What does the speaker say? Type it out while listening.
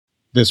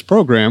This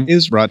program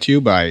is brought to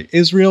you by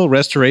Israel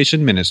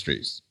Restoration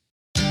Ministries.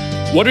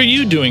 What are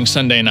you doing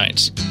Sunday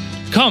nights?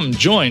 Come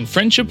join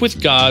Friendship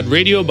with God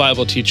radio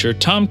Bible teacher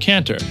Tom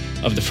Cantor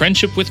of the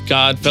Friendship with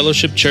God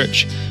Fellowship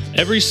Church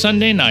every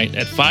Sunday night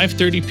at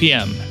 5:30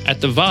 p.m. at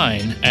The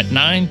Vine at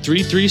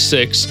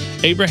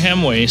 9336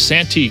 Abraham Way,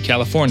 Santee,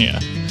 California.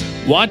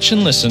 Watch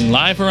and listen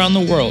live around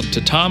the world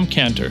to Tom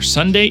Cantor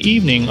Sunday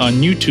evening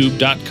on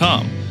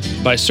YouTube.com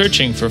by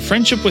searching for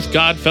Friendship with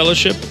God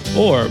Fellowship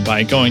or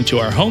by going to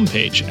our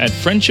homepage at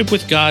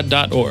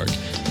friendshipwithgod.org.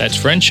 That's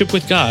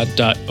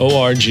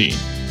friendshipwithgod.org.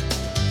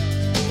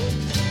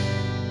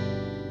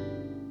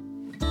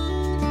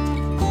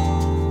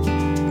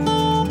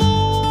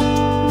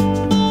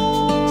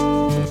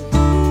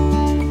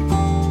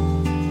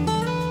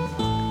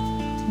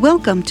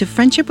 Welcome to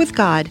Friendship with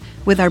God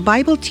with our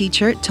Bible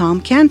teacher,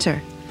 Tom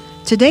Cantor.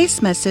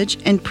 Today's message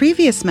and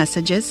previous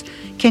messages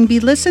can be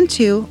listened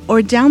to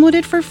or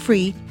downloaded for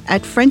free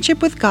at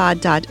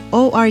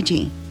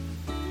friendshipwithgod.org.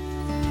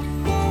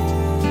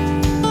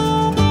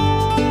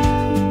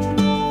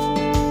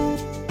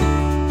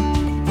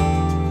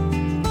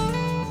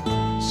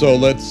 So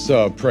let's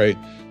pray.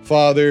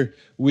 Father,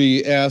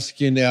 we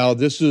ask you now,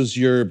 this is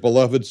your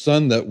beloved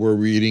Son that we're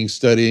reading,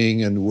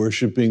 studying, and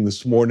worshiping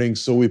this morning.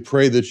 So we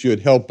pray that you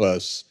would help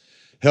us.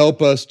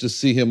 Help us to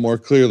see him more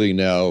clearly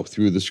now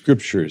through the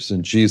scriptures.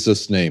 In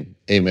Jesus' name,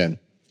 amen.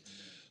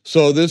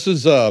 So this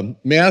is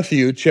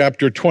Matthew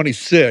chapter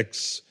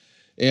 26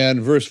 and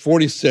verse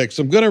 46.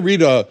 I'm going to read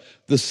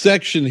the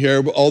section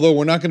here, although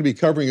we're not going to be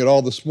covering it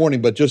all this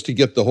morning, but just to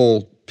get the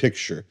whole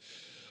picture.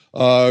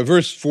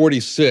 Verse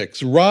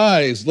 46,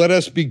 "Rise, let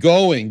us be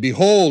going.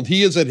 Behold,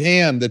 he is at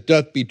hand that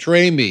doth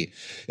betray me.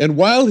 And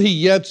while he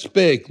yet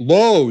spake,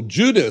 lo,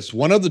 Judas,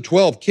 one of the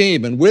 12,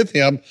 came, and with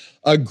him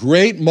a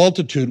great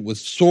multitude with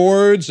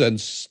swords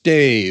and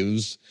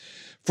staves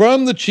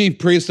from the chief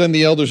priests and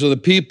the elders of the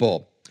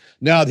people.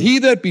 Now he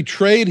that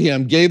betrayed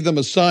him gave them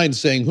a sign,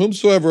 saying,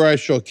 Whomsoever I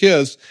shall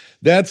kiss,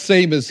 that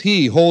same is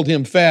he, hold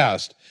him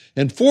fast.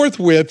 And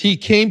forthwith he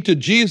came to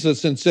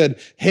Jesus and said,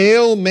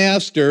 Hail,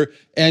 Master,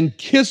 and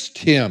kissed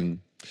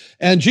him.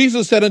 And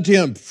Jesus said unto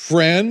him,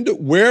 Friend,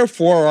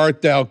 wherefore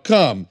art thou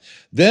come?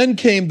 Then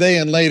came they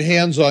and laid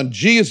hands on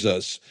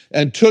Jesus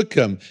and took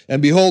him.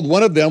 And behold,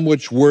 one of them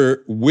which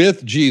were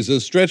with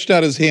Jesus stretched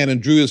out his hand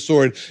and drew his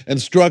sword and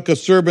struck a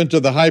servant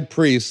of the high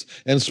priest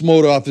and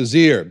smote off his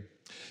ear.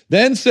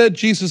 Then said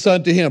Jesus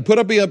unto him, Put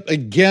up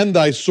again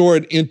thy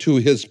sword into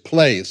his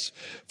place.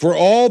 For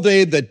all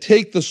they that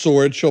take the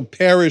sword shall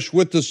perish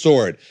with the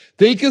sword.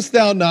 Thinkest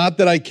thou not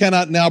that I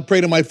cannot now pray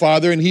to my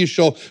Father, and he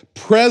shall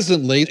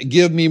presently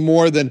give me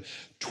more than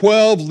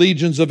 12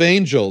 legions of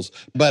angels?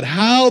 But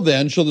how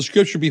then shall the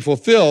scripture be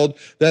fulfilled,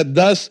 that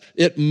thus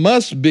it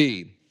must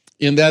be?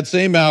 In that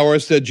same hour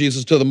said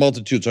Jesus to the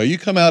multitudes, Are you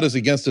come out as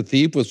against a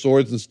thief with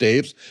swords and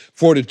staves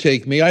for to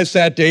take me? I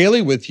sat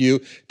daily with you,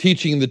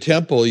 teaching in the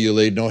temple. You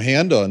laid no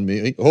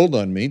hold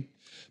on me.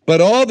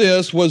 But all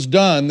this was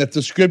done that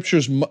the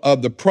scriptures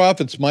of the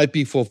prophets might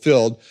be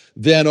fulfilled.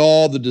 Then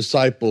all the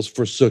disciples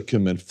forsook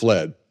him and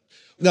fled.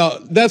 Now,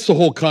 that's the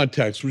whole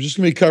context. We're just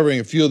going to be covering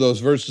a few of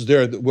those verses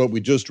there, what we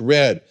just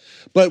read.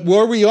 But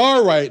where we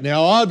are right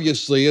now,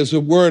 obviously, is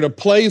we're at a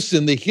place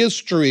in the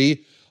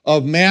history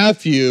of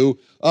Matthew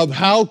of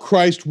how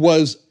Christ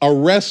was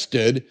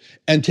arrested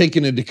and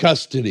taken into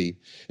custody.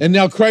 And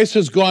now Christ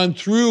has gone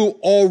through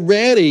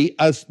already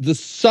the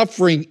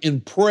suffering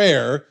in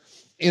prayer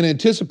in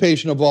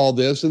anticipation of all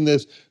this in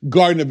this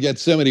Garden of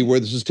Gethsemane where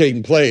this is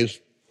taking place.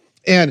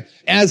 And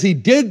as he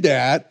did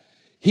that,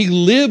 he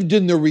lived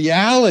in the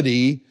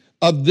reality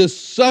of this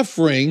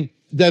suffering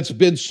that's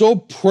been so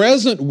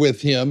present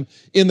with him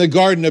in the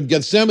Garden of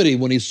Gethsemane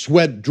when he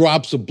sweat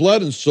drops of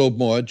blood and so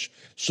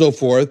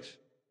forth.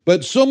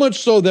 But so much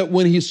so that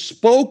when he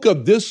spoke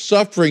of this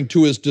suffering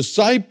to his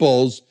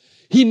disciples,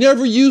 he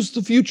never used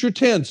the future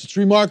tense. It's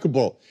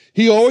remarkable.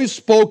 He always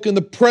spoke in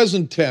the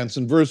present tense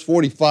in verse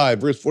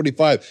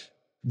 45.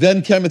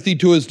 Then cometh he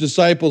to his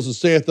disciples and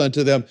saith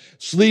unto them,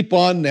 Sleep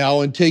on now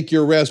and take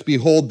your rest.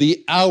 Behold,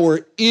 the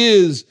hour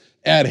is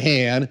at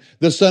hand.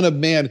 The Son of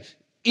Man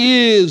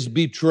is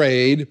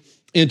betrayed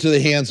into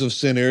the hands of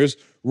sinners.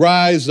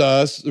 Rise,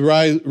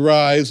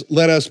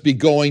 let us be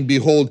going.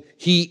 Behold,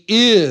 he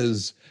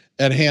is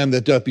at hand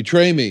that doth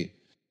betray me.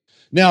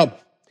 Now,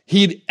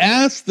 he'd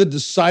asked the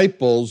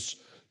disciples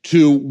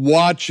to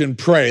watch and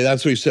pray.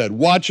 That's what he said.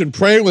 Watch and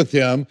pray with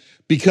him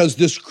because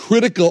this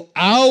critical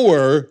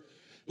hour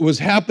was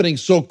happening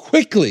so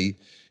quickly.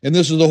 And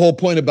this is the whole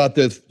point about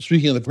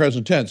speaking in the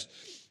present tense.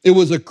 It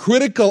was a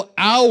critical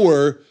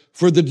hour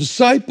for the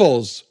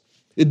disciples.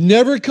 It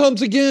never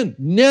comes again.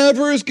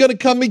 Never is going to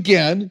come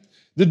again.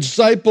 The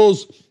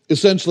disciples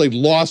essentially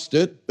lost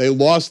it. They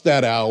lost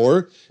that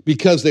hour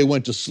because they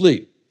went to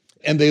sleep.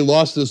 And they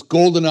lost this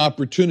golden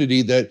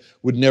opportunity that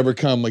would never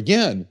come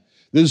again.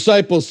 The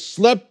disciples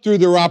slept through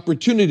their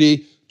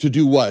opportunity to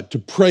do what? To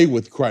pray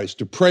with Christ,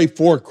 to pray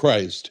for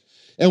Christ.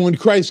 And when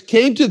Christ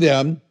came to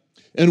them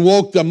and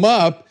woke them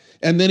up,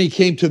 and then he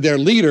came to their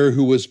leader,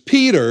 who was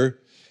Peter,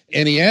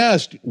 and he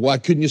asked, why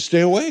couldn't you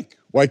stay awake?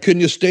 Why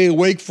couldn't you stay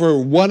awake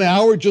for 1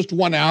 hour, just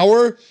 1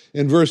 hour?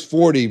 In verse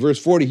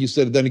 40, he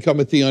said, then he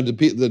cometh he unto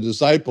the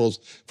disciples,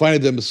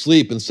 findeth them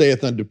asleep, and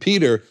saith unto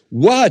Peter,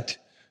 what?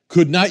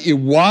 Could not you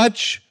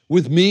watch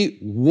with me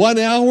 1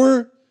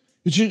 hour?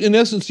 In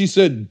essence, he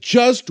said,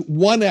 just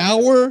 1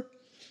 hour?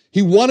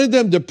 He wanted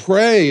them to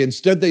pray.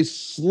 Instead, they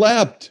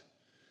slept.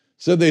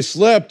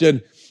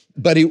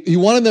 But he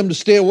wanted them to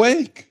stay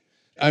awake.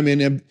 I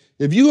mean,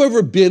 have you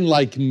ever been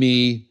like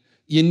me?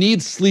 You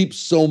need sleep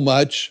so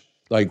much,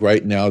 like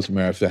right now, as a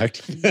matter of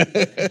fact.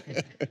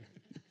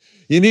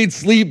 You need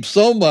sleep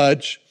so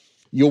much,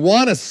 you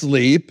want to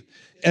sleep,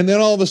 and then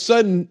all of a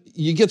sudden,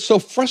 you get so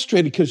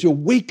frustrated because you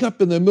wake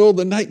up in the middle of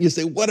the night and you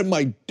say, what am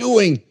I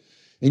doing?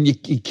 And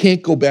you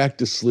can't go back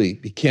to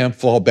sleep. You can't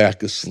fall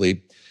back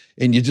asleep.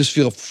 And you just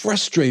feel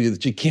frustrated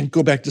that you can't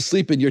go back to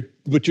sleep, but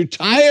you're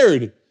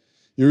tired.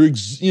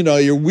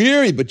 You're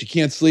weary, but you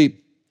can't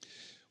sleep.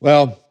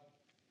 Well,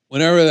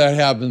 whenever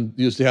that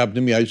used to happen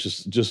to me, I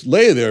just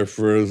lay there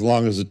for as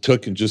long as it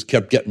took and just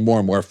kept getting more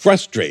and more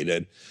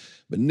frustrated,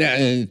 but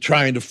now,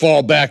 trying to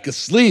fall back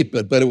asleep.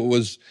 But it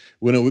was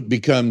when it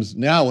becomes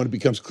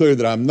clear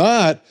that I'm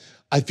not,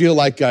 I feel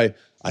like I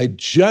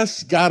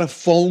just got a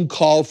phone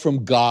call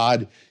from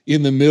God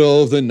in the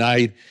middle of the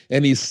night,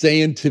 and he's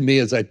saying to me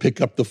as I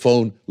pick up the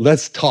phone,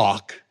 let's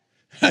talk.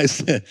 I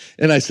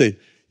say,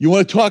 you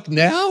want to talk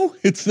now?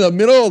 It's the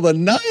middle of the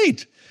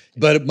night,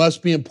 but it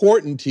must be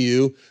important to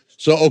you.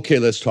 So, okay,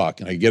 let's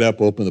talk. And I get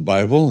up, open the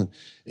Bible,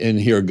 and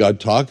hear God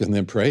talk, and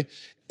then pray.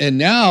 And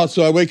now,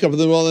 so I wake up in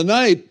the middle of the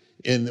night,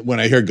 and when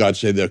I hear God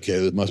say, okay,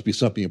 there must be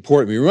something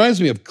important. It reminds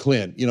me of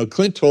Clint.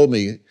 Clint told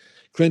me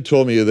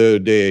the other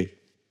day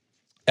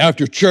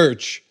after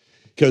church,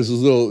 because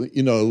his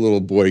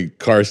little boy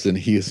Carson,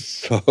 he is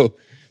so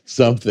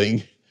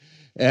something.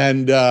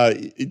 And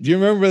do you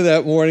remember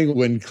that morning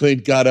when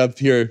Clint got up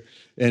here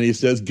and he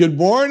says, good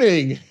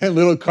morning. And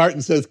little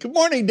Carton says, good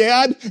morning,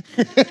 Dad.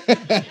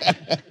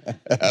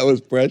 That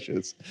was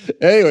precious.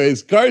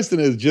 Anyways,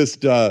 Carson is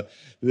just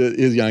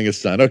his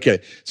youngest son. Okay,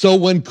 so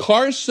when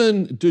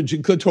Carson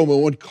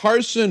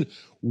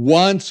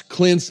wants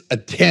Clint's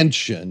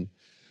attention,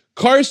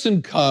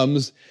 Carson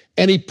comes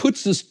and he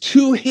puts his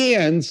two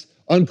hands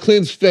on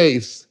Clint's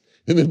face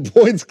and then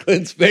points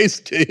Clint's face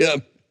to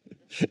him.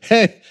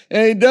 And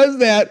he does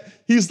that.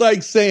 He's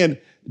like saying,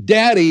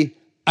 Daddy,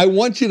 I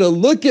want you to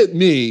look at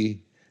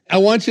me. I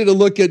want you to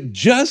look at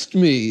just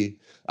me.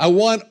 I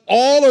want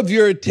all of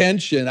your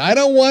attention. I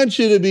don't want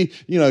you to be,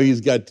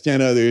 he's got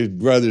 10 other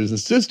brothers and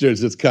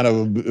sisters. It's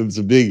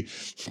a big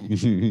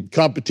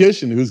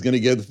competition who's going to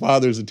get the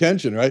father's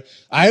attention, right?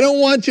 I don't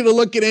want you to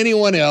look at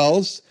anyone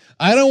else.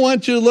 I don't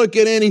want you to look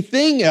at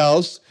anything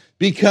else,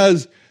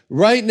 because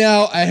right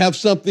now I have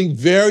something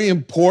very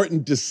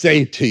important to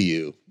say to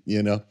you,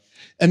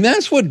 And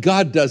that's what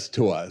God does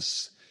to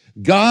us.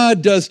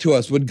 God does to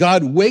us. When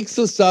God wakes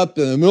us up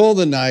in the middle of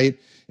the night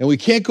and we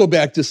can't go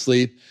back to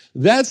sleep,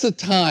 that's a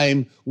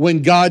time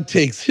when God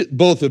takes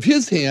both of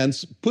his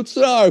hands, puts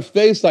it on our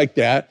face like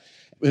that,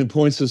 and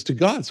points us to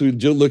God. So we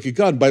look at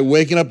God. By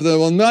waking up in the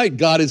middle of the night,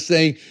 God is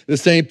saying the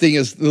same thing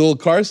as little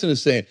Carson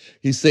is saying.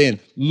 He's saying,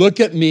 look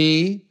at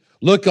me.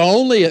 Look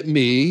only at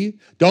me.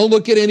 Don't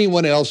look at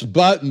anyone else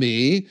but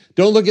me.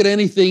 Don't look at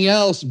anything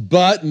else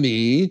but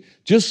me.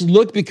 Just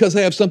look, because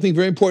I have something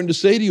very important to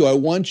say to you. I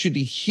want you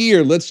to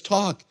hear. Let's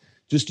talk.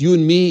 Just you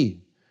and me.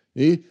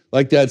 See?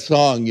 Like that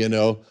song,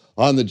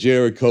 on the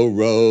Jericho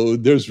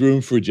road, there's room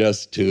for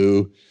just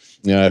two.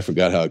 Yeah, I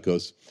forgot how it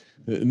goes.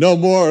 No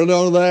more,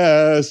 no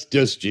less,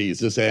 just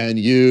Jesus and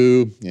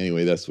you.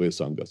 Anyway, that's the way the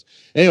song goes.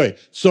 Anyway,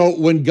 so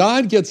when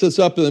God gets us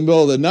up in the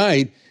middle of the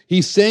night,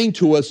 he's saying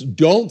to us,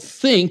 don't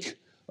think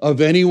of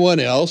anyone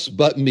else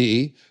but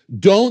me.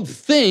 Don't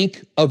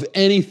think of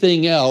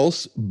anything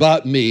else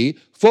but me.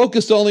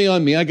 Focus only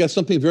on me. I got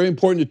something very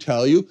important to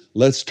tell you.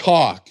 Let's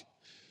talk.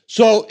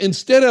 So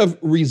instead of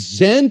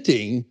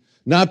resenting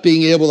not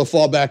being able to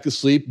fall back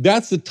asleep,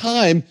 that's the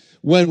time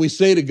when we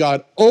say to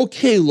God,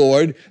 okay,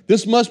 Lord,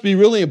 this must be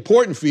really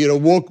important for you to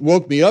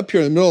woke me up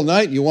here in the middle of the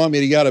night and you want me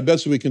to get out of bed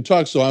so we can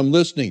talk, so I'm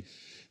listening.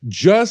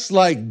 Just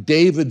like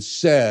David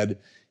said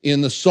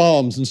in the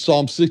Psalms, in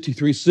Psalm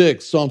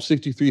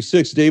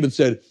 63:6, David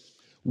said,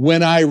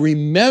 when I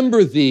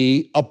remember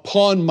thee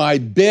upon my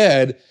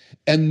bed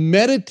and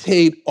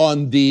meditate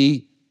on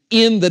thee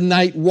in the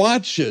night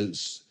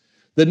watches.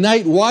 The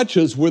night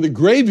watches were the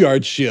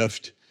graveyard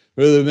shift,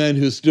 or the men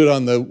who stood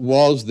on the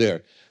walls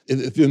there in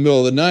the middle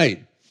of the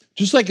night.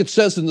 Just like it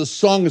says in the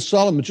Song of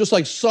Solomon, just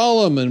like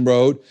Solomon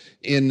wrote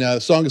in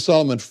Song of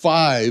Solomon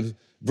 5,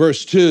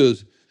 verse 2,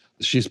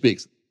 she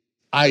speaks,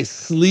 I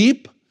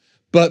sleep,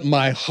 but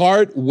my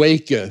heart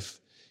waketh.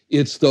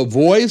 It's the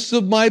voice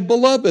of my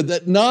beloved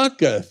that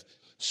knocketh,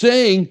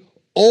 saying,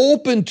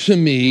 open to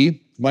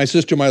me, my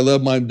sister, my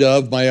love, my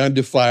dove, my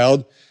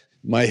undefiled.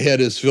 My head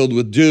is filled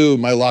with dew,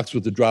 my locks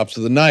with the drops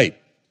of the night.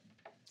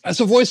 That's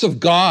the voice of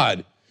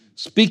God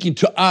speaking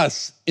to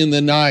us in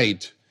the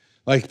night.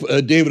 Like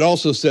David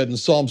also said in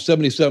Psalm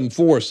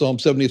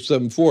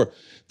 77:4,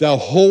 thou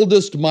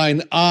holdest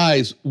mine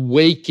eyes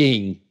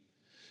waking.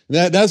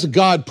 That's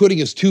God putting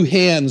his two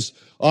hands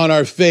on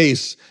our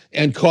face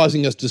and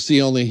causing us to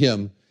see only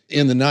him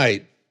in the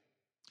night.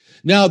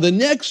 Now, the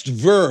next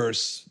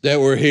verse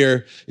that we're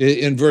here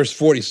in verse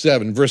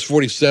 47,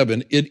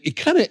 it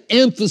kind of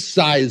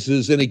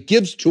emphasizes and it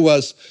gives to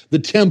us the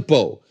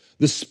tempo,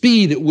 the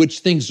speed at which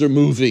things are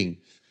moving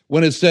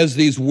when it says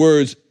these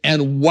words,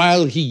 and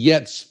while he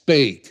yet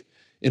spake,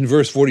 in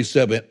verse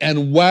 47,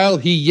 and while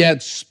he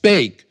yet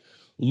spake,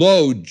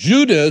 lo,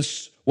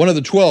 Judas, one of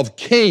the 12,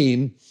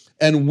 came,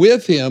 and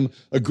with him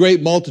a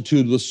great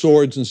multitude with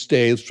swords and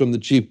staves from the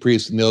chief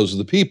priests and those of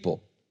the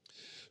people.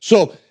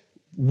 So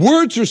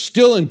words are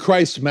still in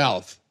Christ's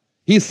mouth.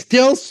 He's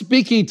still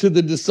speaking to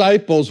the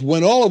disciples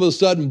when all of a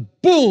sudden,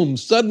 boom,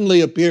 suddenly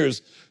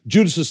appears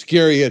Judas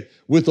Iscariot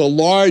with a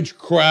large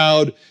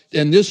crowd,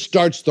 and this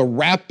starts the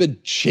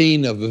rapid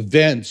chain of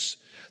events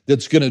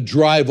that's going to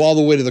drive all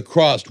the way to the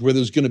cross, where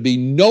there's going to be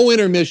no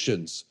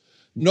intermissions,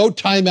 no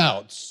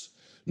timeouts,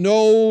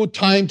 no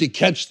time to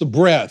catch the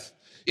breath.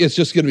 It's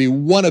just going to be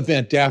one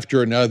event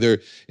after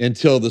another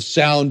until the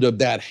sound of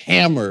that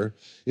hammer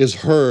is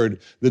heard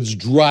that's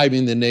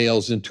driving the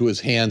nails into his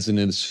hands and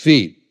in his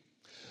feet.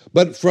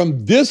 But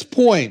from this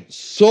point,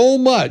 so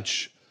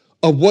much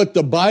of what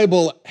the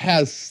Bible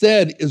has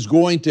said is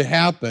going to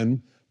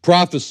happen,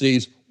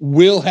 prophecies,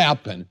 will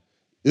happen.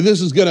 This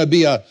is going to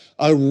be a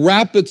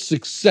rapid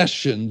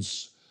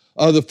successions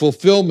of the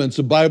fulfillments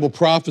of Bible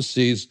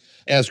prophecies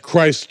as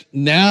Christ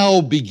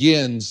now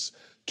begins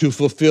to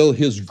fulfill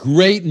his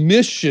great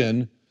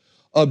mission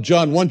of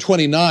John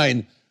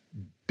 1:29,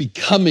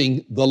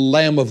 becoming the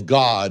Lamb of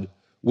God,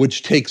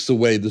 which takes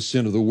away the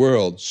sin of the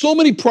world. So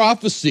many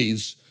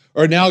prophecies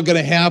are now going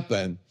to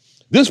happen.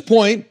 This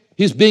point,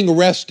 he's being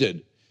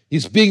arrested.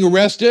 He's being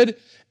arrested,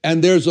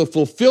 and there's a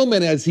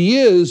fulfillment as he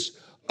is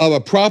of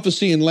a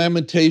prophecy in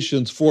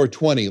Lamentations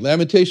 4:20.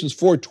 Lamentations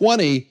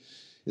 4:20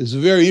 is a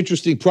very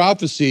interesting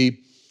prophecy.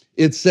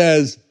 It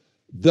says,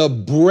 the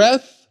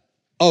breath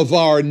of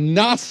our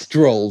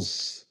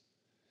nostrils,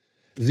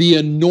 the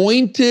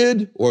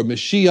anointed, or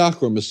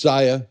Mashiach, or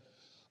Messiah,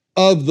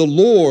 of the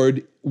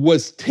Lord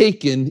was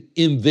taken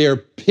in their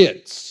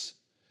pits.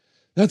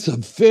 That's a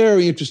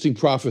very interesting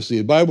prophecy.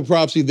 The Bible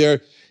prophecy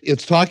there,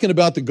 it's talking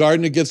about the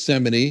Garden of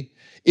Gethsemane.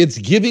 It's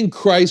giving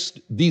Christ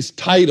these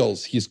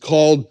titles. He's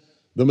called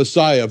the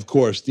Messiah, of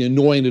course, the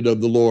anointed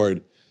of the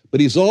Lord. But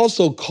he's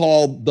also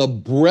called the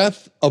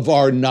breath of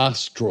our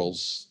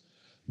nostrils.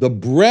 The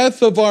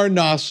breath of our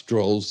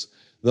nostrils,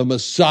 the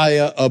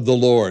Messiah of the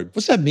Lord.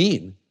 What's that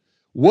mean?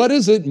 What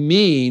does it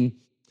mean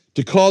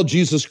to call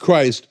Jesus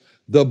Christ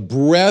the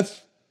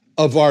breath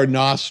of our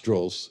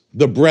nostrils?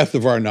 The breath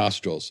of our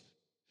nostrils.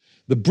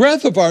 The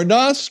breath of our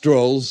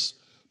nostrils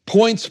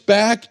points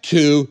back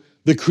to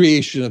the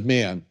creation of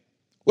man.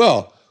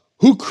 Well,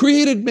 who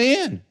created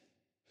man?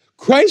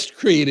 Christ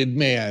created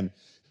man.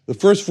 The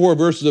first 4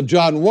 verses of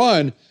John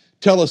 1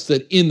 tell us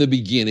that in the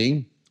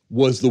beginning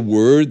was the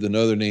Word,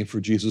 another name for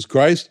Jesus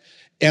Christ,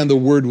 and the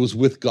Word was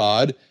with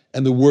God,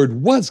 and the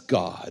Word was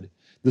God.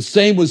 The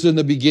same was in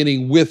the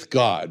beginning with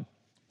God.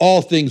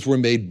 All things were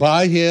made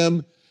by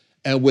him,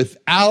 and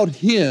without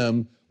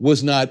him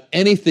was not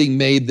anything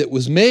made that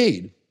was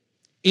made.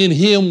 In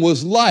him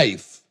was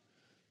life,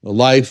 the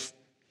life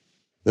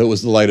that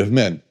was the light of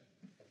men.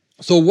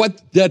 So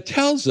what that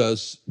tells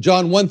us,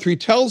 John 1:3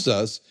 tells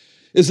us,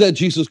 is that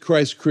Jesus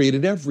Christ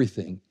created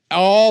everything,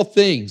 all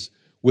things.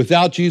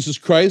 Without Jesus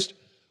Christ,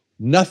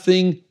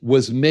 nothing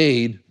was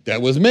made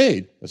that was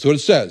made. That's what it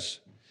says.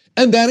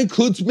 And that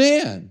includes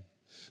man.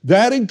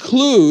 That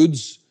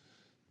includes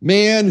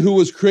man who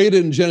was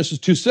created in Genesis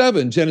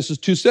 2:7. Genesis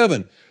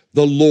 2:7,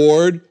 the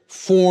Lord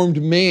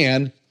formed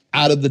man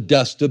out of the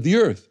dust of the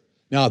earth.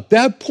 Now, at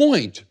that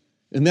point,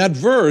 in that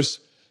verse,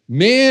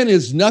 man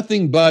is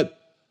nothing but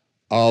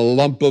a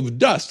lump of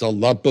dust, a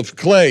lump of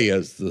clay,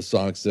 as the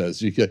song says.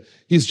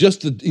 He's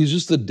just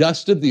the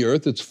dust of the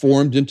earth that's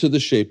formed into the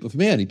shape of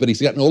man, but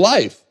he's got no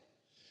life.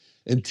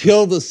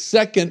 Until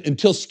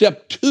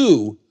step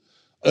 2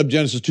 of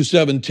Genesis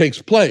 2:7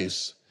 takes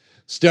place.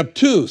 Step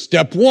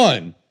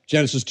 1,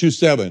 Genesis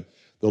 2:7,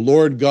 the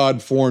Lord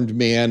God formed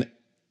man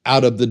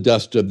out of the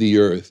dust of the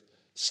earth.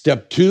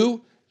 Step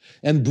 2,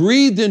 and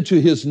breathed into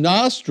his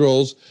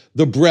nostrils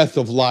the breath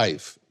of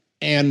life,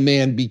 and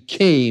man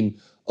became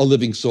a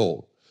living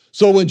soul.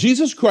 So when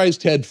Jesus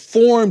Christ had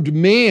formed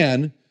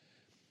man,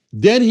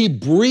 then he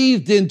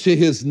breathed into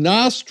his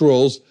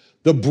nostrils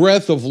the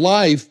breath of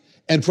life,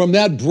 and from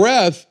that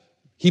breath,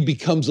 he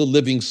becomes a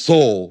living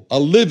soul, a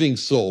living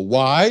soul.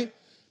 Why?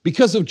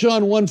 Because of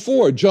John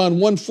 1:4. John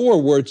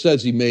 1:4, where it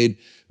says he made,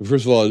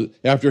 first of all,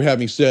 after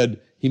having said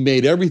he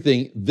made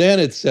everything, then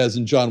it says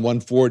in John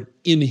 1:4,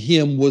 in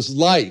him was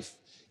life.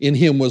 In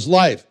him was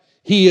life.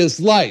 He is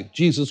life.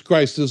 Jesus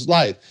Christ is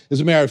life. As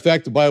a matter of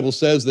fact, the Bible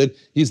says that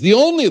he's the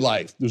only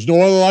life. There's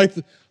no other life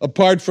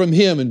apart from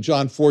him in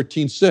John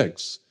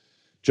 14:6.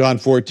 John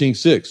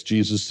 14:6,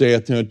 Jesus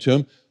saith unto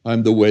him,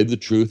 I'm the way, the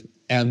truth,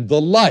 and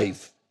the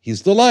life.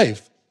 He's the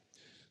life.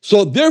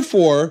 So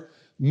therefore,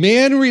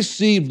 man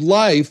received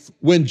life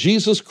when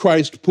Jesus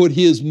Christ put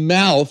his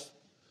mouth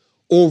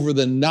over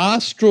the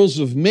nostrils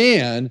of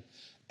man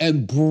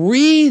and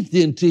breathed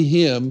into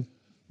him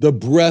the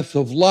breath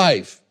of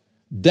life.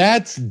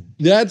 That's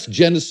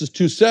Genesis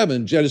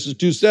 2:7. Genesis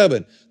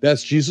 2:7.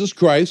 That's Jesus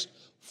Christ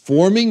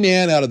forming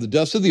man out of the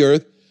dust of the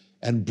earth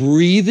and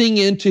breathing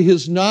into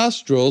his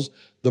nostrils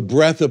the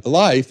breath of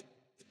life,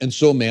 and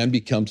so man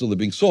becomes a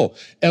living soul.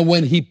 And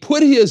when he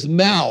put his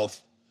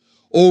mouth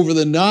over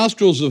the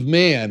nostrils of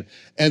man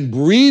and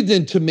breathed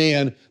into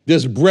man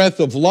this breath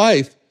of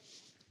life,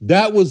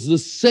 that was the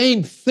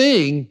same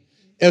thing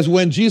as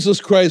when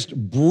Jesus Christ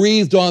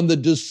breathed on the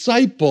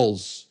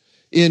disciples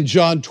in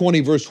John 20,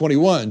 verse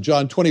 21.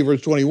 John 20,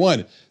 verse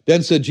 21.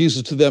 Then said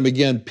Jesus to them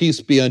again,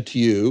 peace be unto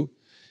you,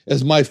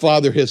 as my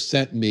Father has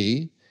sent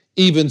me,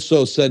 even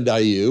so send I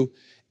you.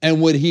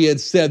 And when he had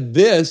said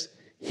this,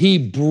 he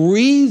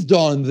breathed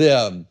on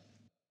them.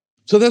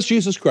 So that's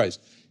Jesus Christ.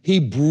 He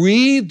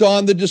breathed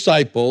on the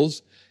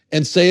disciples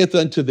and saith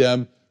unto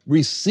them,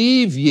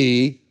 receive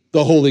ye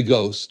the Holy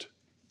Ghost.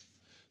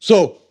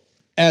 So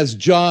as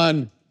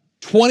John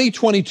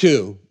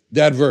 20:22,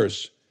 that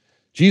verse,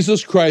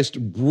 Jesus Christ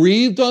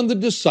breathed on the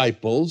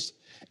disciples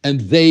and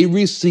they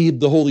received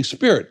the Holy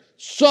Spirit.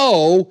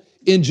 So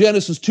in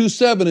Genesis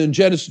 2:7 and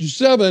Genesis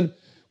 2:7,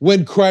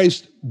 when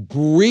Christ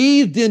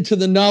breathed into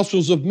the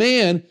nostrils of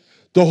man,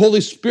 the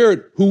Holy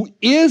Spirit, who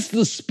is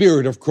the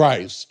Spirit of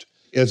Christ,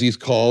 as he's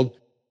called,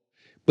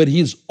 but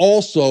he's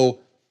also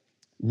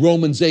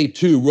Romans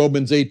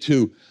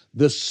 8:2,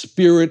 the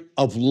Spirit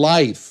of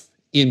life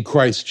in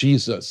Christ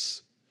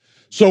Jesus.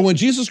 So when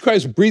Jesus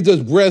Christ breathed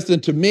his breath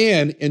into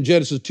man in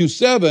Genesis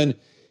 2:7,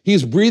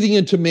 he's breathing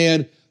into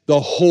man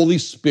the Holy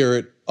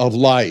Spirit of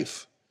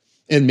life,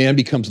 and man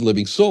becomes a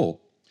living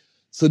soul.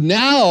 So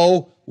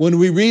now when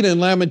we read in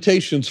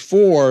Lamentations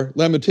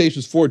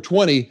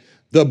 4:20,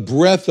 the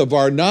breath of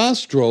our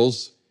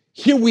nostrils,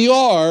 here we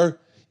are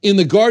in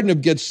the Garden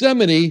of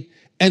Gethsemane,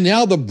 and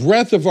now the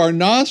breath of our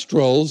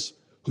nostrils,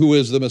 who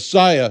is the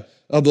Messiah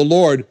of the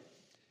Lord,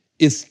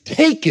 is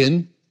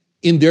taken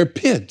in their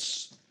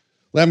pits.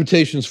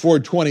 Lamentations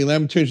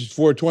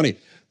 4:20,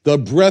 the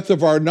breath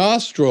of our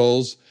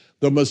nostrils,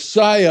 the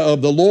Messiah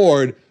of the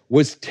Lord,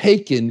 was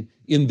taken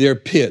in their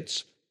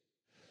pits.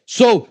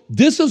 So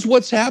this is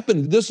what's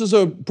happened. This is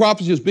a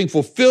prophecy that's being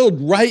fulfilled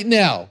right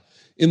now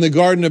in the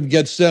Garden of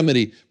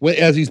Gethsemane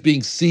as he's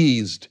being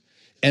seized.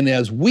 And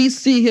as we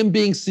see him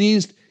being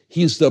seized,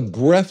 he's the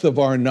breath of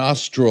our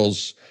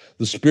nostrils,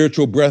 the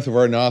spiritual breath of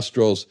our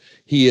nostrils.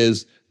 He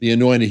is the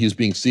anointed, he's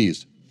being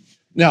seized.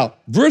 Now,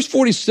 verse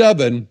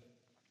 47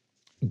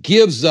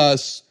 gives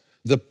us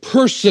the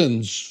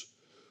persons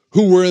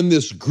who were in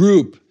this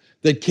group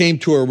that came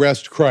to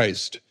arrest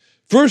Christ.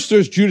 First,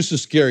 there's Judas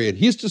Iscariot.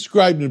 He's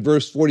described in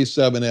verse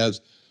 47 as,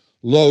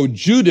 lo,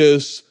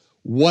 Judas,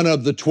 one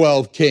of the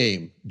 12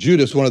 came.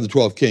 Judas, one of the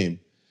 12 came.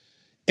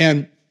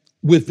 And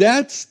with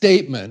that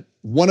statement,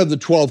 one of the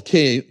 12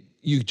 came,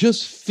 you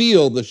just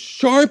feel the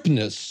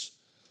sharpness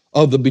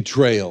of the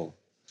betrayal,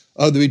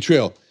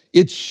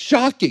 It's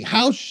shocking.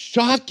 How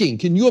shocking.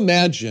 Can you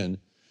imagine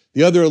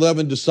the other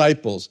 11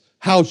 disciples?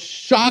 How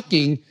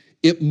shocking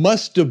it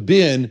must have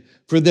been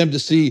for them to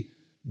see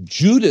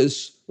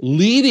Judas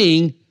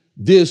leading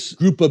this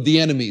group of the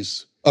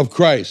enemies of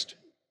Christ.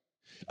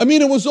 I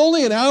mean, it was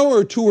only an hour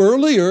or two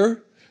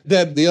earlier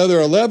that the other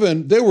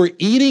 11, they were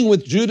eating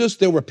with Judas.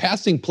 They were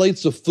passing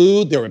plates of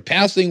food. They were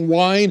passing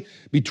wine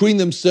between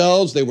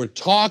themselves. They were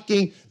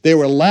talking. They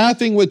were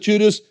laughing with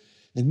Judas.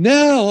 And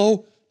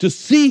now to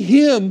see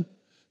him,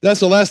 that's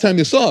the last time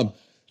you saw him,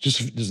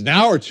 just an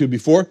hour or two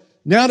before.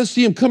 Now to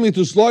see him coming to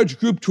this large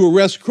group to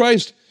arrest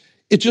Christ,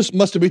 it just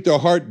must have made their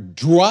heart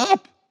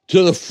drop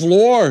to the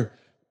floor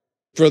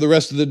for the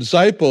rest of the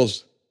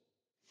disciples.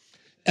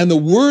 And the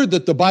word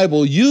that the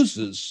Bible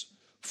uses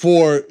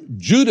for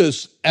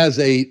Judas as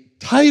a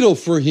title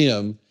for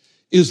him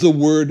is the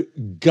word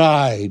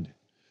guide.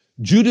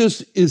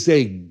 Judas is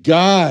a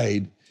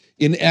guide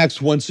in Acts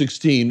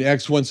 1:16.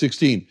 Acts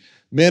 1:16.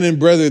 Men and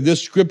brethren,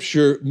 this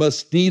scripture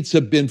must needs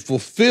have been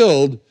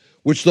fulfilled,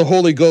 which the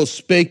Holy Ghost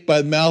spake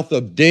by the mouth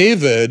of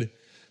David,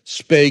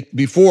 spake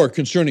before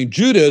concerning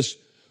Judas,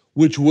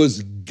 which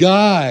was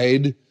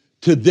guide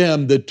to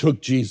them that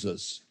took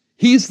Jesus.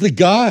 He's the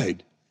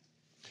guide.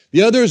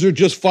 The others are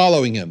just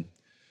following him.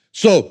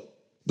 So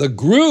the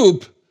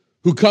group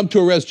who come to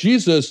arrest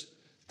Jesus,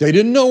 they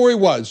didn't know where he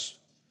was.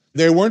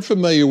 They weren't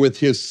familiar with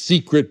his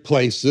secret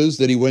places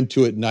that he went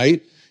to at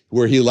night,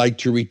 where he liked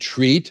to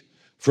retreat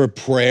for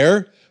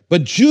prayer.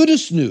 But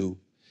Judas knew.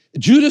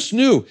 Judas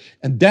knew.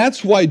 And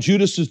that's why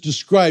Judas is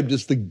described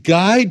as the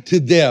guide to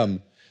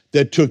them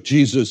that took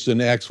Jesus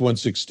in Acts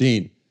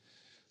 1:16.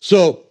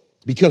 So,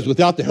 because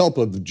without the help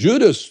of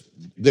Judas,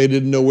 they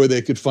didn't know where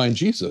they could find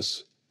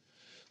Jesus.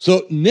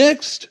 So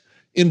next,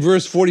 in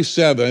verse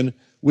 47,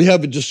 we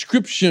have a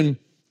description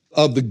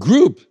of the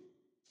group.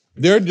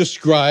 They're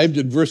described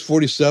in verse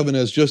 47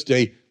 as just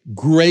a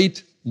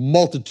great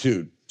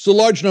multitude. It's a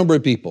large number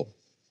of people.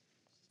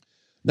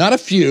 Not a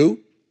few,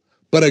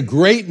 but a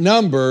great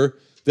number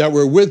that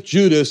were with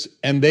Judas,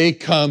 and they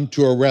come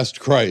to arrest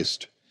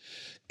Christ.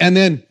 And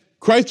then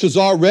Christ has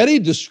already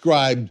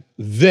described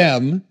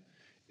them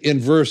in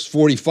verse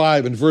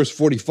 45. In verse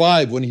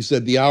 45, when he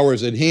said, the hour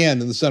is at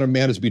hand and the Son of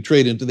Man is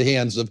betrayed into the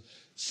hands of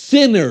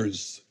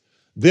sinners.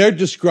 They're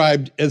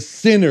described as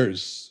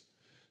sinners.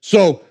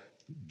 So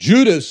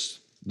Judas,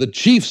 the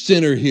chief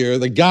sinner here,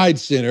 the guide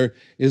sinner,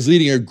 is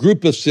leading a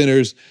group of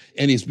sinners,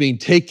 and he's being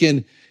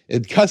taken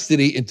in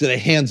custody into the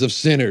hands of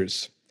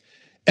sinners.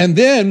 And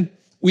then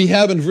we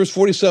have in verse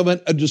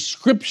 47 a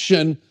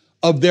description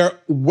of their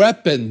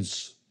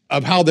weapons,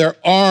 of how they're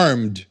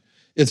armed.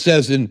 It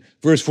says in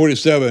verse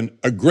 47,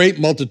 a great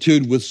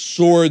multitude with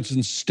swords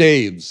and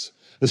staves.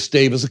 A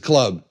stave is a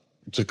club.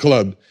 It's a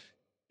club.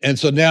 And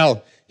so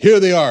now here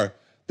they are.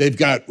 They've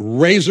got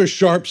razor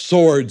sharp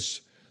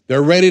swords.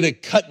 They're ready to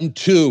cut in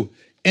two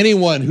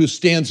anyone who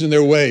stands in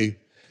their way.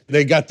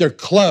 They got their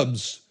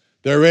clubs.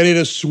 They're ready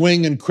to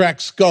swing and crack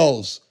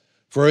skulls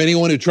for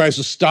anyone who tries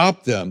to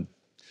stop them.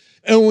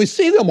 And when we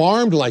see them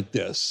armed like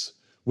this,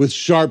 with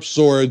sharp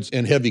swords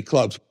and heavy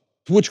clubs,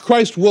 which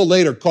Christ will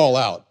later call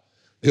out,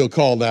 he'll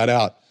call that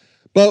out.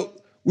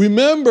 But we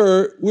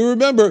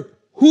remember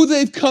who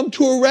they've come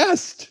to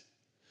arrest,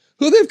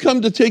 who they've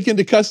come to take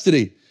into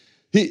custody.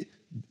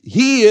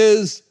 He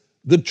is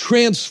the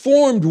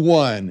transformed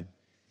one.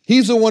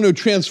 He's the one who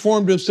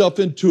transformed himself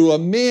into a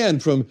man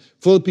from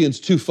Philippians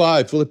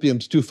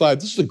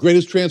 2:5. This is the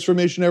greatest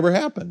transformation ever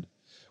happened.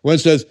 When it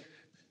says,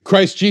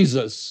 Christ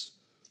Jesus,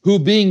 who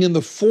being in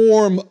the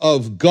form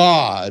of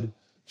God,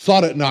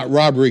 thought it not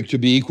robbery to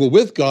be equal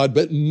with God,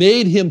 but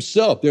made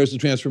himself, there's the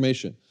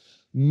transformation,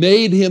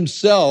 made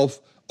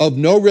himself of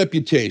no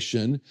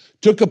reputation,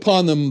 took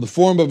upon them the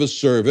form of a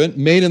servant,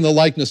 made in the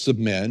likeness of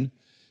men,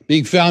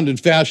 being found in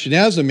fashion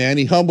as a man,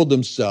 he humbled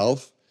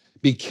himself,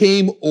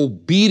 became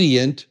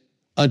obedient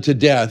unto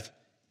death,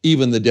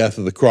 even the death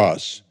of the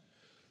cross.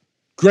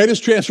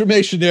 Greatest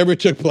transformation that ever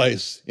took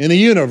place in the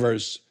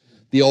universe.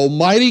 The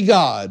Almighty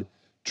God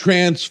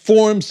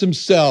transforms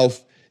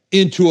himself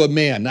into a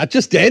man, not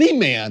just any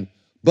man,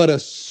 but a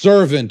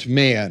servant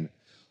man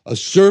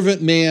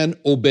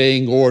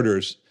obeying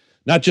orders.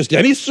 Not just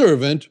any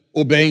servant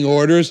obeying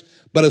orders,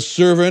 but a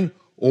servant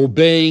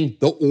obeying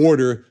the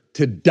order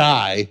to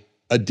die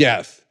a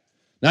death.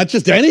 Not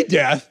just any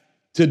death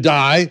to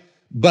die,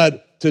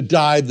 but to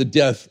die the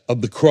death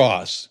of the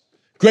cross.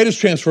 Greatest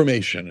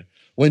transformation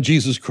when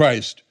Jesus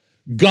Christ,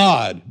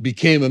 God,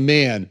 became a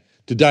man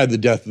to die the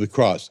death of the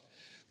cross.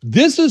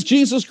 This is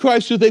Jesus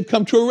Christ who they've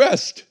come to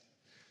arrest,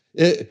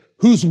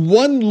 whose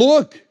one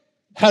look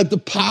had the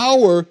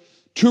power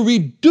to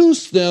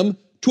reduce them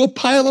to a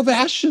pile of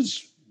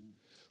ashes,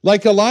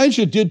 like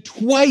Elijah did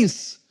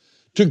twice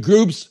to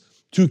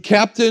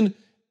captain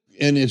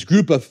and his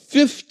group of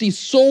 50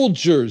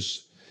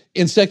 soldiers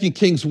in 2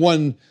 Kings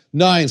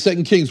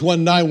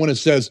 1:9, when it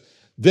says,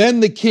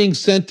 then the king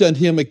sent unto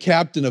him a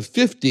captain of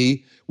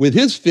 50 with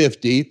his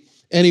 50,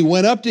 and he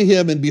went up to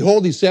him, and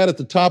behold, he sat at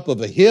the top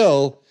of a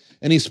hill,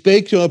 and he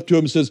spake up to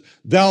him and says,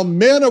 thou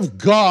man of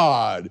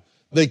God,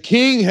 the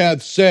king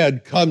hath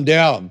said, come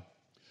down.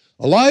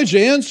 Elijah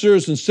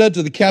answers and said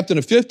to the captain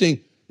of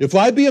 50, if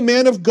I be a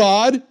man of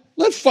God,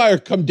 let fire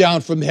come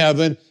down from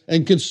heaven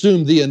and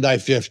consume thee and thy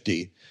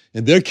 50.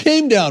 And there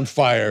came down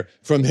fire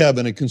from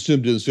heaven and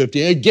consumed his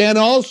 50. Again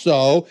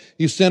also,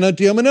 he sent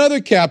unto him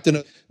another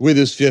captain with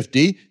his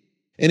 50.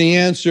 And he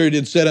answered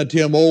and said unto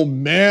him, O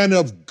man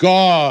of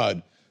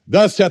God,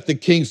 thus hath the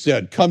king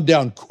said, come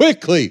down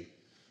quickly.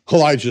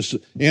 Elijah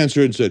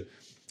answered and said,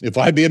 if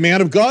I be a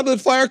man of God,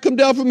 let fire come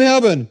down from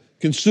heaven,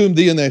 consume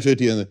thee and thy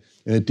 50. And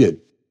it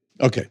did.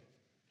 Okay.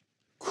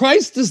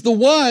 Christ is the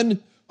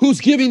one who's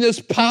giving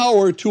this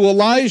power to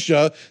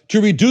Elijah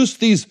to reduce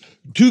these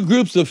two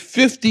groups of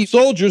 50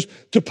 soldiers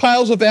to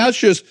piles of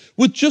ashes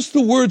with just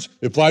the words,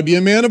 if I be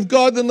a man of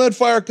God, then let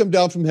fire come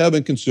down from heaven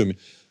and consume me.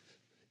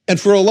 And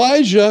for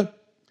Elijah,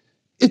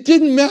 it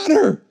didn't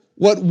matter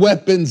what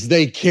weapons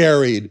they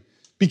carried,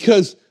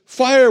 because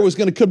fire was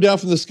going to come down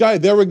from the sky.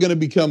 They were going to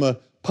become a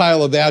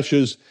pile of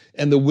ashes,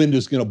 and the wind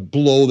is going to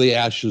blow the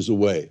ashes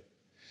away.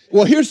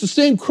 Well, here's the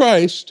same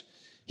Christ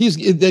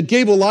that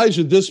gave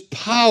Elijah this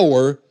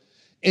power,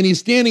 and he's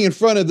standing in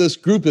front of this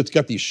group that's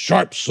got these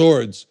sharp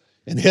swords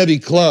and heavy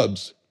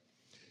clubs.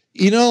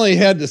 He not only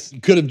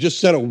could have just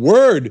said a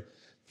word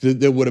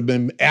that would have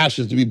been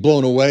ashes to be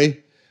blown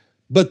away,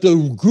 but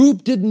the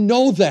group didn't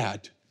know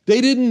that. They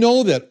didn't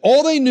know that.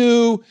 All they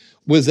knew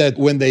was that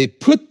when they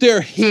put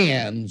their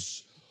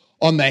hands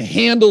on the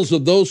handles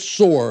of those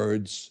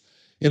swords,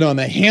 on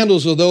the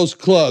handles of those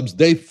clubs,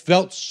 they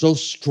felt so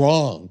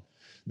strong.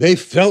 They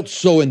felt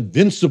so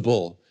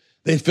invincible.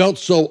 They felt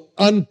so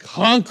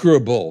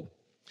unconquerable.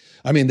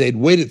 I mean, they'd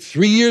waited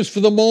 3 years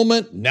for the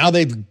moment. Now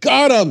they've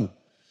got him.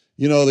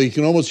 They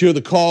can almost hear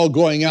the call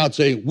going out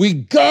saying, we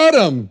got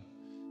him.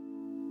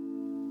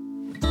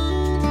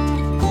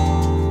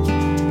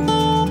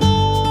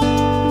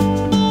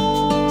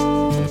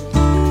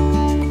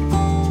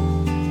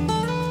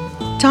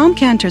 Tom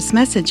Cantor's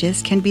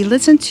messages can be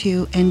listened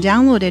to and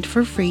downloaded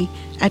for free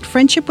at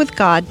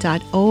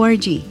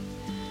friendshipwithgod.org.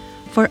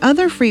 For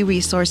other free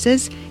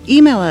resources,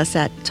 email us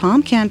at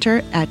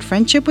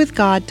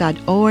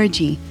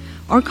tomcantor@friendshipwithgod.org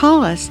or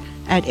call us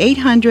at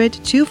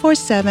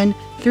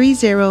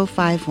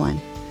 800-247-3051.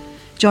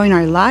 Join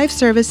our live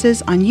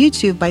services on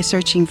YouTube by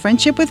searching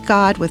Friendship with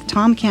God with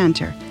Tom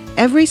Cantor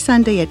every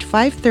Sunday at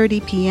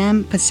 5:30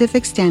 p.m.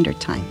 Pacific Standard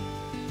Time.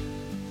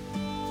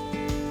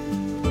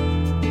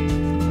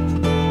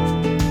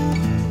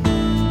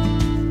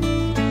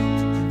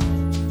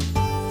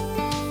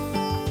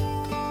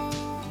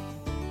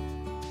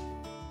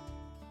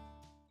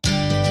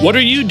 What are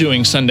you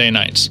doing Sunday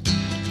nights?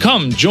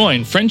 Come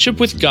join Friendship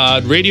with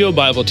God radio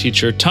Bible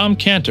teacher Tom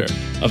Cantor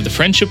of the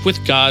Friendship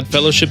with God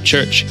Fellowship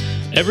Church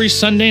every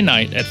Sunday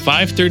night at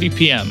 5:30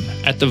 p.m.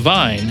 at The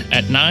Vine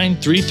at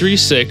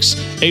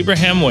 9336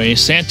 Abraham Way,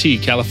 Santee,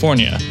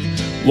 California.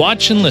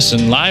 Watch and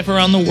listen live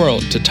around the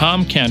world to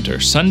Tom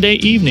Cantor Sunday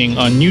evening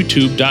on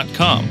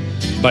YouTube.com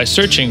by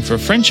searching for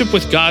Friendship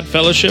with God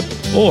Fellowship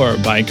or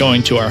by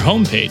going to our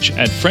homepage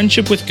at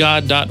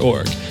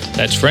friendshipwithgod.org.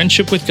 That's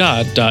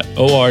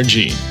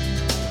friendshipwithgod.org.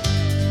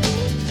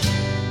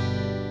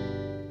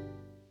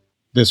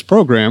 This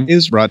program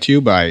is brought to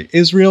you by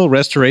Israel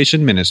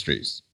Restoration Ministries.